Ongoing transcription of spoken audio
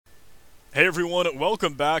Hey everyone,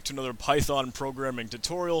 welcome back to another Python programming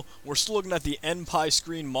tutorial. We're still looking at the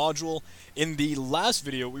npyscreen module. In the last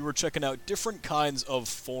video, we were checking out different kinds of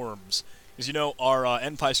forms. As you know, our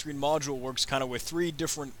npyscreen module works kind of with three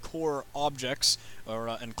different core objects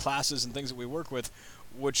and classes and things that we work with,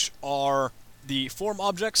 which are the form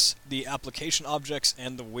objects, the application objects,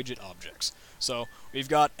 and the widget objects. So we've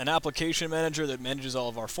got an application manager that manages all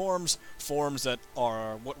of our forms that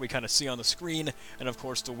are what we kind of see on the screen, and of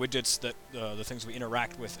course the widgets that the things we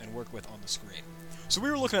interact with and work with on the screen. So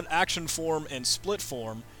we were looking at action form and split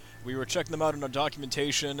form. We were checking them out in our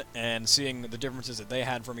documentation and seeing the differences that they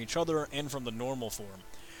had from each other and from the normal form.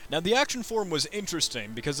 Now the action form was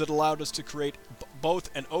interesting because it allowed us to create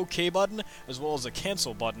both an OK button as well as a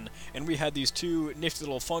cancel button, and we had these two nifty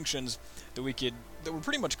little functions that were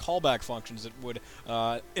pretty much callback functions that would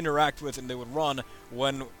interact with and they would run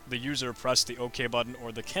when the user pressed the OK button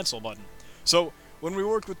or the cancel button. So when we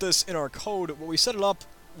worked with this in our code, what we set it up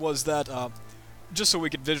was that just so we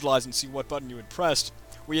could visualize and see what button you had pressed,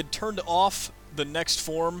 we had turned off the next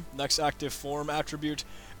active form attribute,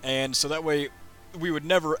 and so that way we would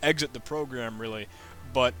never exit the program really,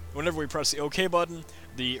 but whenever we press the OK button,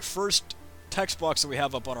 the first text box that we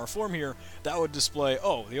have up on our form here, that would display,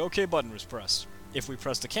 oh, the OK button was pressed. If we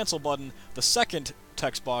press the cancel button, the second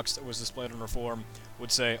text box that was displayed on our form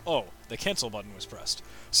would say, oh, the cancel button was pressed.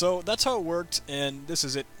 So that's how it worked, and this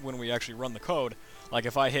is it when we actually run the code. Like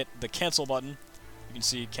if I hit the cancel button, you can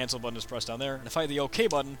see cancel button is pressed down there, and if I hit the OK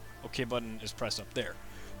button is pressed up there.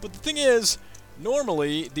 But the thing is,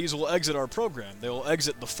 normally these will exit our program. They will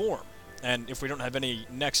exit the form, and if we don't have any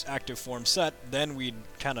next active form set, then we'd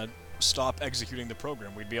kind of stop executing the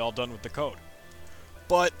program. We'd be all done with the code.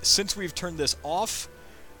 But since we've turned this off,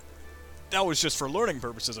 that was just for learning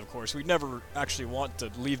purposes, of course. We'd never actually want to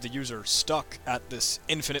leave the user stuck at this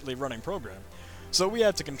infinitely running program. So we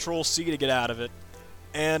had to Control-C to get out of it.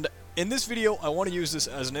 And in this video, I want to use this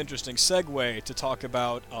as an interesting segue to talk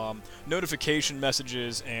about notification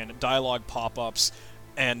messages and dialog pop-ups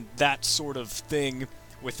and that sort of thing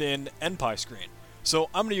within npyscreen. So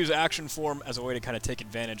I'm going to use action form as a way to kind of take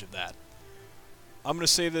advantage of that. I'm going to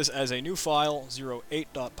save this as a new file,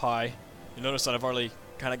 08.py. You'll notice that I've already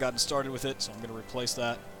kind of gotten started with it, so I'm going to replace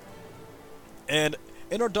that. And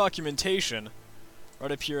in our documentation,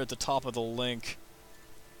 right up here at the top of the link,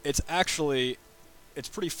 it's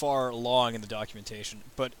pretty far along in the documentation,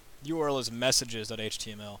 but URL is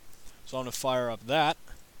messages.html. So I'm going to fire up that,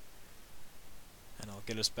 and I'll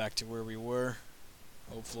get us back to where we were,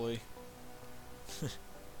 hopefully. Okay,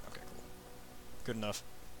 cool. Good enough.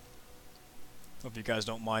 Hope you guys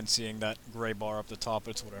don't mind seeing that gray bar up the top,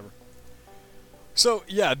 it's whatever. So,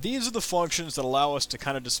 yeah, these are the functions that allow us to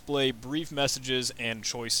kind of display brief messages and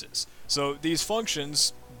choices. So these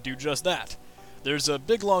functions do just that. There's a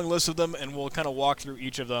big long list of them, and we'll kind of walk through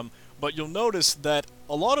each of them, but you'll notice that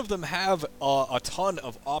a lot of them have a ton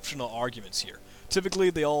of optional arguments here. Typically,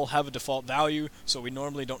 they all have a default value, so we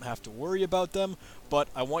normally don't have to worry about them, but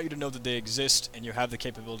I want you to know that they exist, and you have the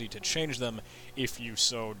capability to change them if you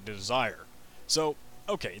so desire. So,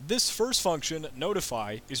 okay, this first function,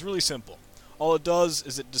 notify, is really simple. All it does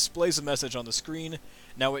is it displays a message on the screen.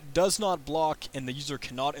 Now, it does not block, and the user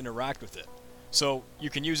cannot interact with it. So you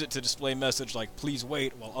can use it to display a message like please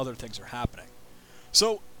wait while other things are happening.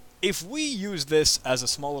 So if we use this as a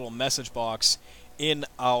small little message box in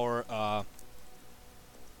our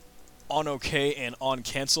on OK and on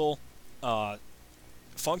cancel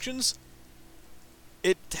functions,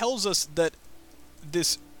 it tells us that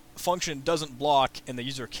this function doesn't block and the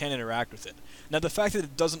user can interact with it. Now the fact that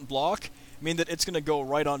it doesn't block means that it's going to go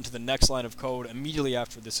right on to the next line of code immediately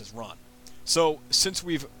after this is run. So since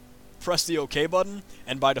we've pressed the OK button,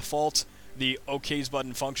 and by default the OK's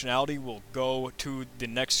button functionality will go to the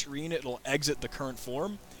next screen, it'll exit the current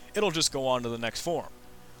form, it'll just go on to the next form.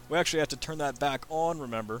 We actually have to turn that back on,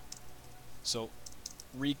 remember. So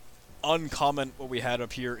uncomment what we had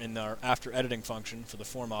up here in our after editing function for the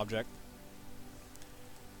form object.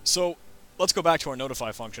 So let's go back to our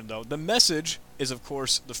notify function though. The message is of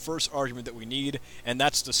course the first argument that we need, and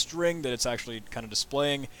that's the string that it's actually kind of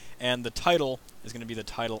displaying, and the title is going to be the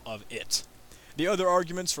title of it. The other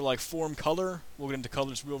arguments for like form color, we'll get into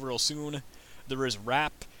colors real soon. There is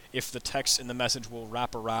wrap, if the text in the message will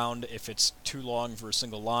wrap around if it's too long for a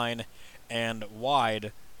single line, and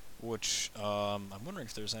wide, which I'm wondering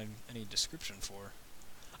if there's any description for.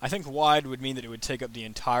 I think wide would mean that it would take up the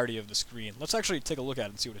entirety of the screen. Let's actually take a look at it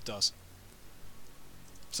and see what it does.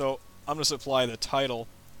 So I'm going to supply the title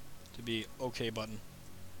to be OK button,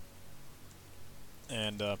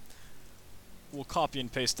 and we'll copy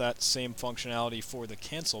and paste that same functionality for the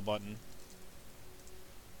cancel button.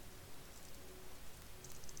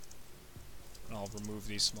 remove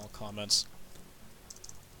these small comments.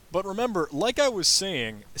 But remember, like I was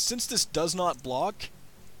saying, since this does not block,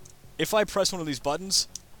 if I press one of these buttons,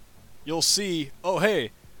 you'll see, oh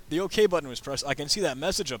hey, the OK button was pressed. I can see that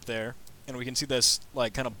message up there, and we can see this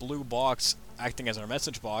like kind of blue box acting as our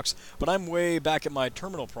message box, but I'm way back at my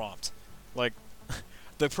terminal prompt. Like,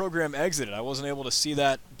 the program exited. I wasn't able to see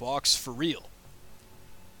that box for real.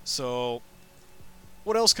 So,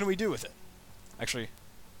 what else can we do with it? Actually,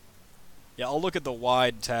 yeah, I'll look at the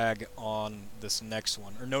wide tag on this next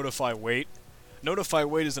one, or notify wait. Notify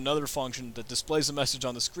wait is another function that displays a message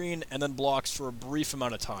on the screen and then blocks for a brief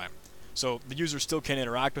amount of time. So the user still can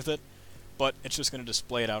interact with it, but it's just going to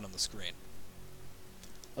display it out on the screen.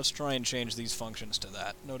 Let's try and change these functions to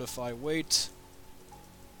that. Notify wait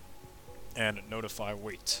and notify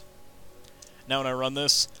wait. Now when I run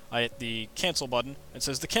this, I hit the cancel button. It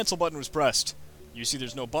says the cancel button was pressed. You see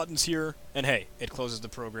there's no buttons here, and hey, it closes the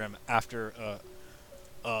program after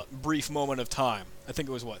a brief moment of time. I think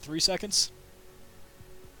it was, what, 3 seconds?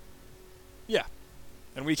 Yeah.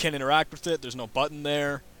 And we can interact with it, there's no button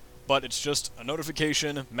there, but it's just a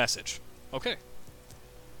notification message. Okay.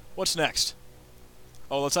 What's next?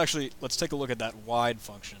 Oh, let's take a look at that wide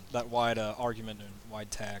function, that wide argument and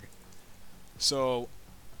wide tag. So,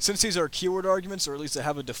 since these are keyword arguments, or at least they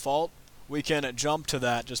have a default, we can jump to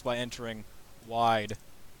that just by entering wide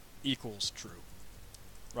equals true,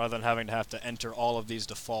 rather than having to enter all of these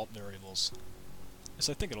default variables. Yes,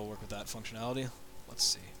 I think it'll work with that functionality. Let's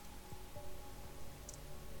see.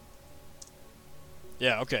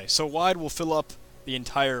 Yeah, okay, so wide will fill up the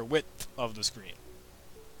entire width of the screen.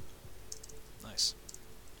 Nice.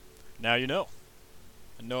 Now you know.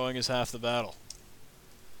 And knowing is half the battle,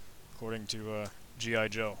 according to G.I.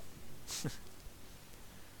 Joe.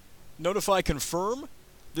 Notify confirm.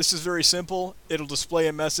 This is very simple. It'll display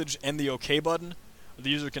a message and the OK button. The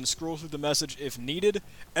user can scroll through the message if needed.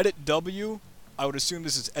 Edit W, I would assume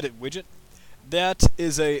this is edit widget. That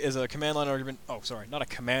is a command line argument. Oh, sorry, not a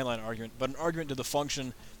command line argument, but an argument to the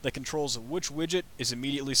function that controls which widget is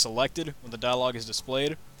immediately selected when the dialog is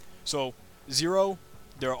displayed. So 0,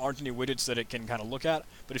 there aren't any widgets that it can kind of look at,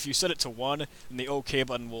 but if you set it to 1, then the OK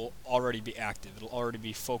button will already be active. It'll already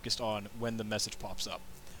be focused on when the message pops up.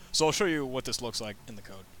 So I'll show you what this looks like in the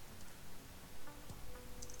code.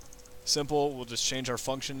 Simple, we'll just change our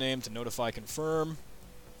function name to notify confirm.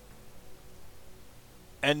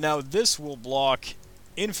 And now this will block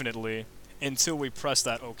infinitely until we press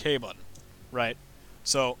that OK button, right?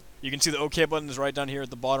 So you can see the OK button is right down here at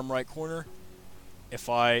the bottom right corner. If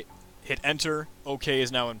I hit enter, OK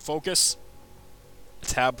is now in focus. A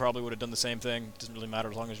tab probably would have done the same thing. Doesn't really matter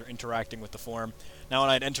as long as you're interacting with the form. Now when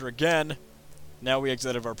I'd enter again, now we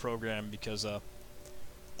exited our program because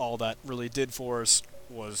all that really did for us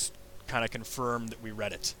was kind of confirm that we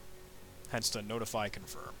read it. Hence the notify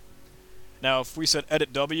confirm. Now if we set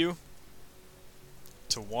edit W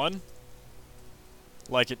to 1,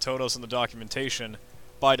 like it told us in the documentation,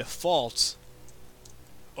 by default,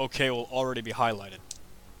 OK will already be highlighted.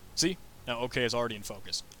 See? Now OK is already in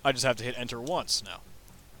focus. I just have to hit enter once now.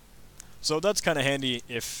 So that's kind of handy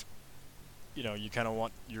if you kind of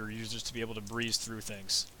want your users to be able to breeze through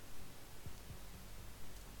things.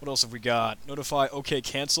 What else have we got? Notify OK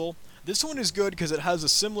cancel. This one is good because it has a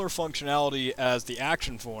similar functionality as the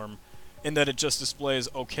action form in that it just displays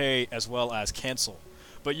OK as well as cancel.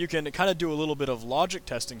 But you can kind of do a little bit of logic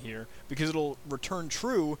testing here because it'll return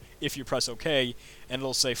true if you press OK, and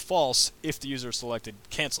it'll say false if the user selected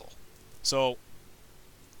cancel. So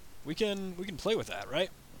we can play with that, right?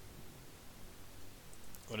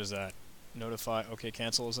 What is that? Notify OK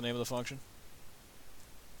cancel is the name of the function.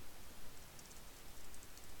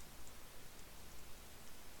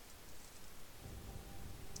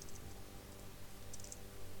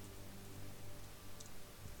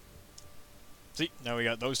 See, now we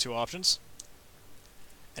got those two options.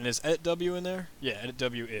 And is edit W in there? Yeah, edit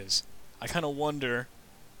W is. I kind of wonder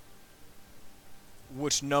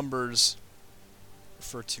which numbers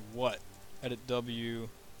refer to what. Edit W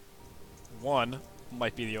 1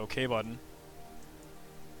 might be the OK button.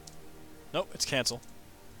 Nope, it's cancel.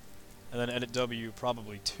 And then edit W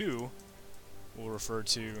probably 2 will refer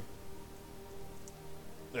to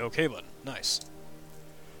the OK button. Nice.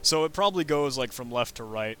 So it probably goes like from left to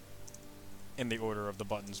right in the order of the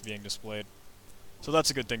buttons being displayed. So that's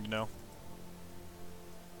a good thing to know.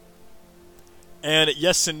 And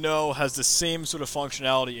yes and no has the same sort of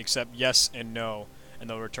functionality except yes and no, and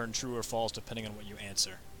they'll return true or false depending on what you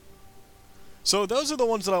answer. So those are the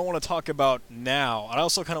ones that I want to talk about now. I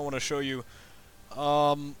also kind of want to show you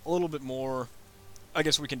a little bit more. I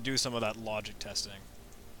guess we can do some of that logic testing.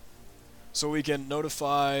 So we can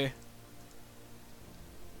notify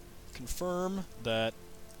confirm that,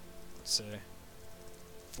 let's say,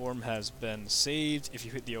 form has been saved if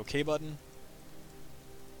you hit the OK button.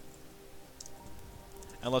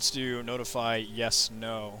 And let's do notify yes,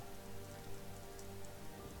 no.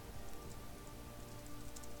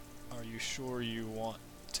 Are you sure you want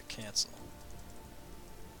to cancel?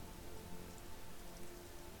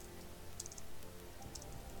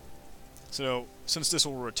 So, since this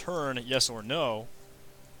will return yes or no,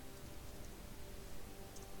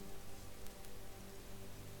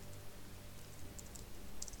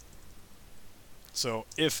 so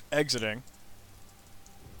if exiting,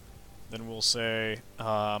 then we'll say,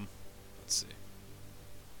 let's see.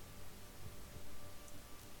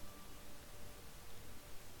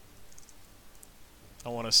 I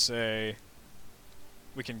want to say,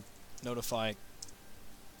 we can notify,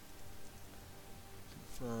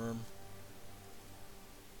 confirm.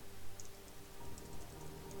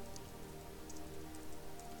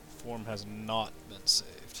 Form has not been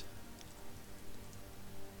saved.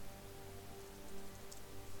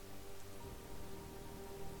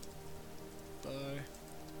 Bye.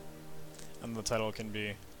 And the title can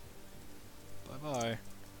be bye-bye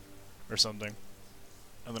or something.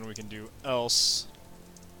 And then we can do else.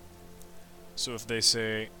 So if they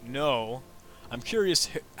say no, I'm curious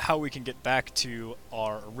how we can get back to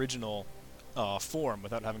our original form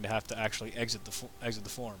without having to actually exit the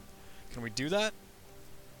form. Can we do that?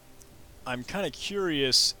 I'm kind of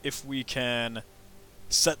curious if we can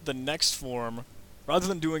set the next form, rather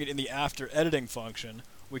than doing it in the after editing function,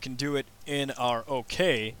 we can do it in our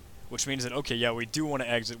OK, which means that, okay, yeah, we do want to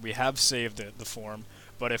exit, we have saved the form,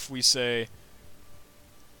 but if we say,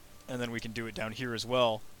 and then we can do it down here as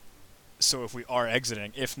well, so if we are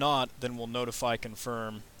exiting, if not, then we'll notify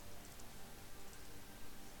confirm.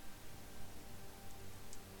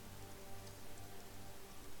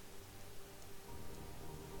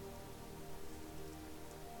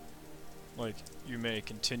 Like, you may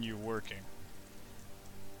continue working.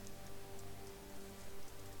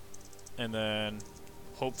 And then,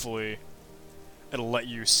 hopefully, it'll let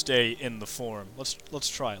you stay in the form. Let's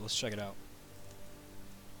try it. Let's check it out.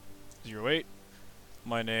 08.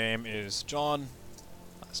 My name is John.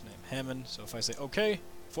 Last name Hammond. So if I say OK,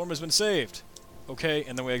 form has been saved. OK,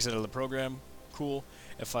 and then we exit out of the program. Cool.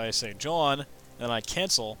 If I say John, then I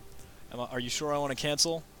cancel. Are you sure I want to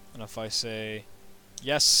cancel? And if I say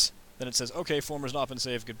yes, then it says, OK, form has not been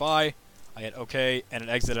saved, goodbye. I hit OK, and it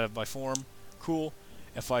exited out of my form. Cool.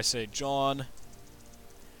 If I say John,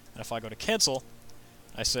 and if I go to cancel,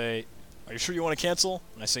 I say, are you sure you want to cancel?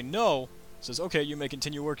 And I say no, it says, OK, you may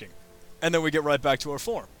continue working. And then we get right back to our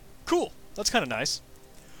form. Cool. That's kind of nice.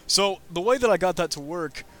 So the way that I got that to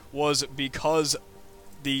work was because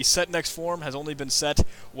the set next form has only been set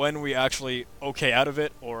when we actually OK out of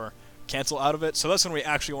it or cancel out of it. So that's when we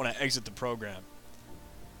actually want to exit the program.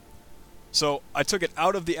 So I took it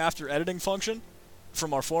out of the after editing function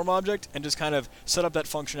from our form object and just kind of set up that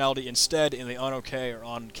functionality instead in the on-OK or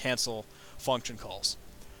on-cancel function calls.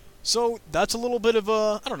 So that's a little bit of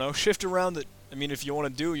a, I don't know, shift around that, I mean, if you want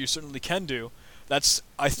to do, you certainly can do. That's,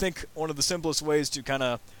 I think, one of the simplest ways to kind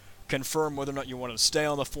of confirm whether or not you want to stay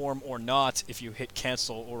on the form or not if you hit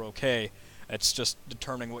cancel or OK. It's just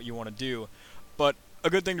determining what you want to do. But a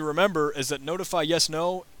good thing to remember is that notify yes,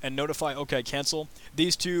 no, and notify OK, cancel,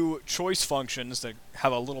 these two choice functions that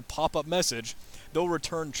have a little pop-up message, they'll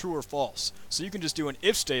return true or false. So you can just do an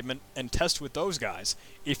if statement and test with those guys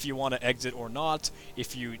if you want to exit or not,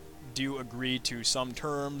 if you do agree to some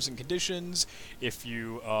terms and conditions, if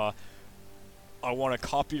you want to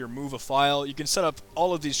copy or move a file. You can set up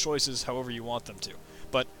all of these choices however you want them to.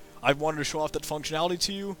 But I wanted to show off that functionality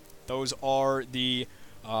to you. Those are the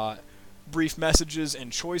brief messages and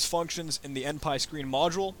choice functions in the npyscreen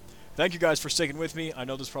module. Thank you guys for sticking with me. I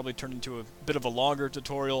know this probably turned into a bit of a longer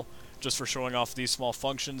tutorial just for showing off these small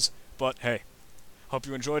functions, but hey, hope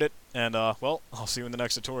you enjoyed it, and well, I'll see you in the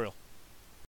next tutorial.